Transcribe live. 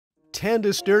10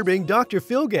 disturbing Dr.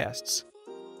 Phil guests.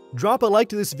 Drop a like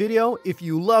to this video if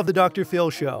you love the Dr. Phil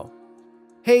Show.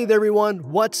 Hey there everyone,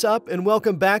 what's up and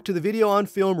welcome back to the video on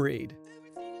Film Read.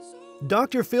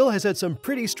 Dr. Phil has had some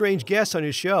pretty strange guests on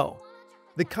his show.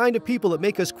 The kind of people that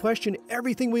make us question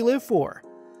everything we live for.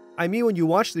 I mean, when you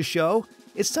watch the show,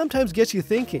 it sometimes gets you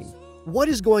thinking, what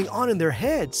is going on in their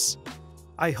heads?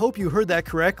 I hope you heard that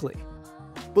correctly.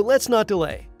 But let's not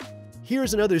delay.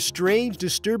 Here's another strange,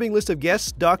 disturbing list of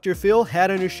guests Dr. Phil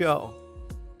had on his show.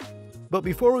 But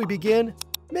before we begin,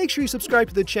 make sure you subscribe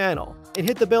to the channel and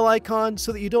hit the bell icon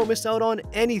so that you don't miss out on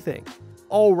anything.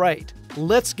 Alright,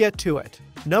 let's get to it.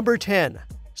 Number 10.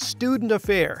 Student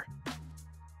Affair.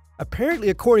 Apparently,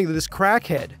 according to this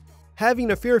crackhead, having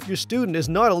an affair with your student is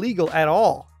not illegal at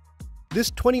all.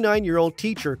 This 29-year-old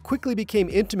teacher quickly became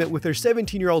intimate with her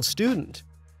 17-year-old student.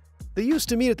 They used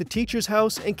to meet at the teacher's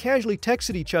house and casually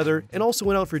texted each other and also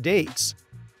went out for dates.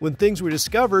 When things were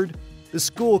discovered, the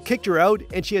school kicked her out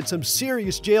and she had some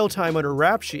serious jail time on her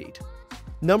rap sheet.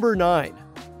 Number 9.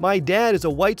 My dad is a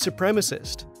white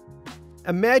supremacist.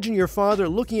 Imagine your father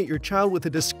looking at your child with a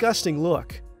disgusting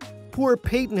look. Poor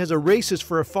Peyton has a racist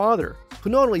for a father who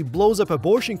not only blows up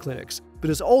abortion clinics, but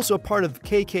is also a part of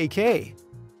KKK.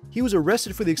 He was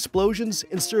arrested for the explosions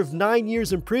and served 9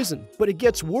 years in prison, but it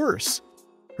gets worse.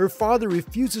 Her father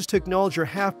refuses to acknowledge her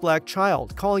half-black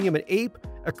child, calling him an ape,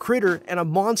 a critter, and a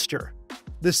monster.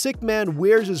 The sick man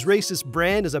wears his racist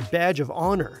brand as a badge of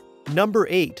honor. Number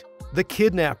 8. The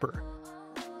Kidnapper.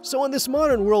 So in this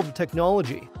modern world of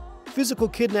technology, physical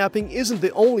kidnapping isn't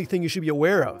the only thing you should be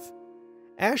aware of.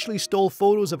 Ashley stole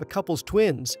photos of a couple's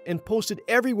twins and posted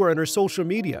everywhere on her social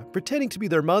media, pretending to be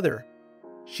their mother.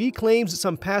 She claims that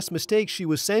some past mistakes she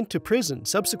was sent to prison,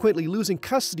 subsequently losing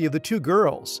custody of the two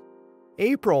girls.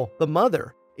 April, the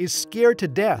mother, is scared to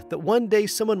death that one day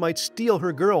someone might steal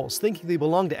her girls, thinking they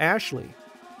belong to Ashley.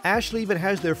 Ashley even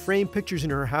has their framed pictures in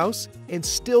her house and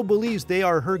still believes they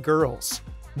are her girls.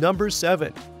 Number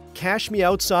 7. Cash Me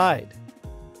Outside.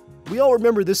 We all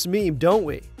remember this meme, don't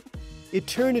we? It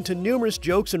turned into numerous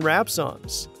jokes and rap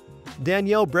songs.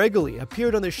 Danielle Bregoli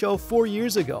appeared on the show 4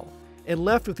 years ago and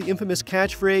left with the infamous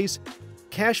catchphrase,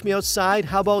 "Cash me outside,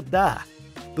 how about that?"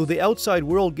 Though the outside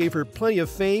world gave her plenty of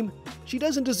fame, she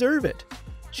doesn't deserve it.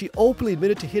 She openly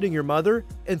admitted to hitting her mother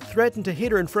and threatened to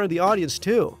hit her in front of the audience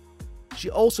too. She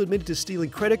also admitted to stealing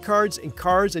credit cards and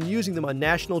cars and using them on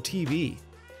national TV.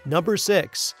 Number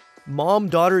 6.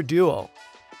 Mom-daughter duo.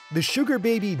 The sugar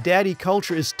baby daddy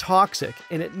culture is toxic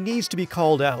and it needs to be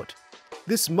called out.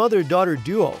 This mother-daughter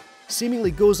duo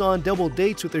seemingly goes on double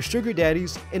dates with their sugar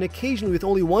daddies and occasionally with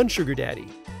only one sugar daddy.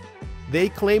 They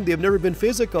claim they have never been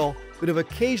physical, but have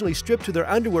occasionally stripped to their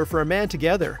underwear for a man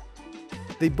together.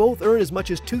 They both earn as much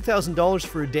as $2,000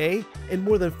 for a day and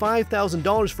more than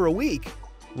 $5,000 for a week.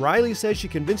 Riley says she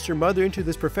convinced her mother into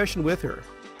this profession with her.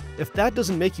 If that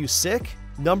doesn't make you sick,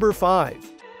 number 5.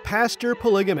 Pastor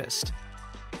Polygamist.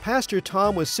 Pastor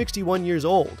Tom was 61 years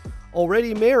old,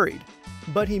 already married,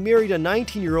 but he married a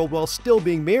 19-year-old while still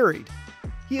being married.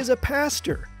 He is a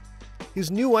pastor.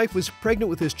 His new wife was pregnant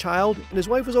with his child and his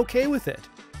wife was okay with it.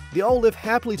 They all live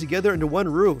happily together under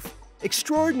one roof.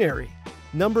 Extraordinary.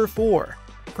 Number 4.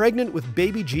 Pregnant with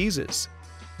baby Jesus.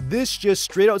 This just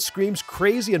straight out screams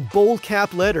crazy in bold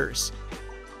cap letters.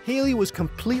 Haley was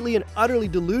completely and utterly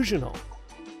delusional.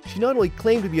 She not only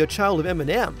claimed to be a child of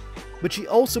Eminem, but she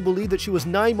also believed that she was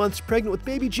 9 months pregnant with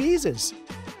baby Jesus.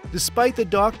 Despite the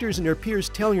doctors and her peers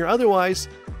telling her otherwise,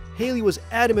 Haley was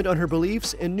adamant on her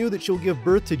beliefs and knew that she'll give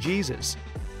birth to Jesus.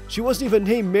 She wasn't even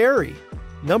named Mary.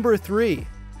 Number 3.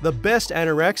 The Best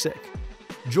Anorexic.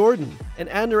 Jordan, an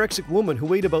anorexic woman who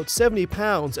weighed about 70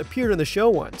 pounds, appeared on the show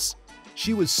once.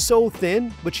 She was so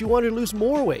thin, but she wanted to lose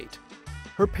more weight.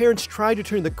 Her parents tried to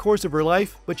turn the course of her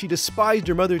life, but she despised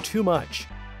her mother too much.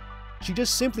 She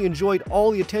just simply enjoyed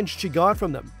all the attention she got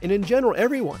from them, and in general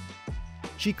everyone.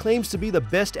 She claims to be the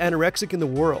best anorexic in the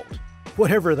world,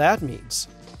 whatever that means.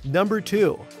 Number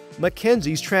 2.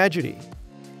 Mackenzie's Tragedy.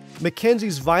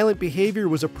 Mackenzie's violent behavior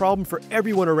was a problem for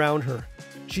everyone around her.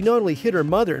 She not only hit her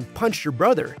mother and punched her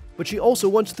brother, but she also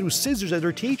once threw scissors at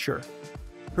her teacher.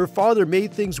 Her father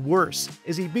made things worse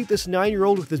as he beat this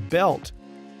 9-year-old with his belt.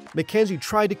 Mackenzie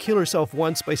tried to kill herself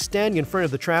once by standing in front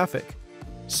of the traffic.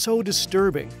 So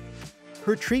disturbing.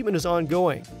 Her treatment is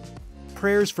ongoing.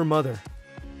 Prayers for mother.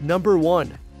 Number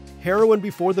 1. Heroin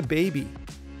before the baby.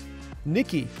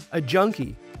 Nikki, a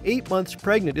junkie, 8 months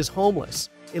pregnant, is homeless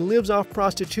and lives off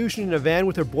prostitution in a van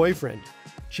with her boyfriend.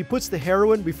 She puts the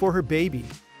heroin before her baby.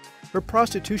 Her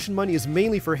prostitution money is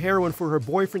mainly for heroin for her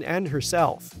boyfriend and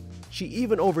herself. She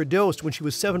even overdosed when she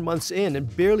was 7 months in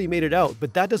and barely made it out,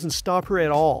 but that doesn't stop her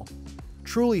at all.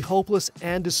 truly hopeless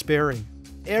and despairing.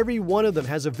 Every one of them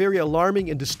has a very alarming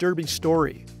and disturbing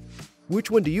story.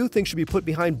 Which one do you think should be put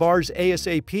behind bars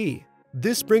ASAP?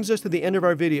 This brings us to the end of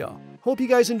our video. Hope you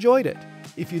guys enjoyed it.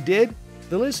 If you did,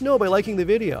 then let us know by liking the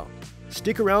video.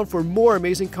 Stick around for more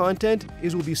amazing content,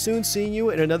 as we'll be soon seeing you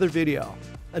in another video.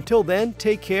 Until then,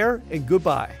 take care and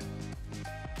goodbye.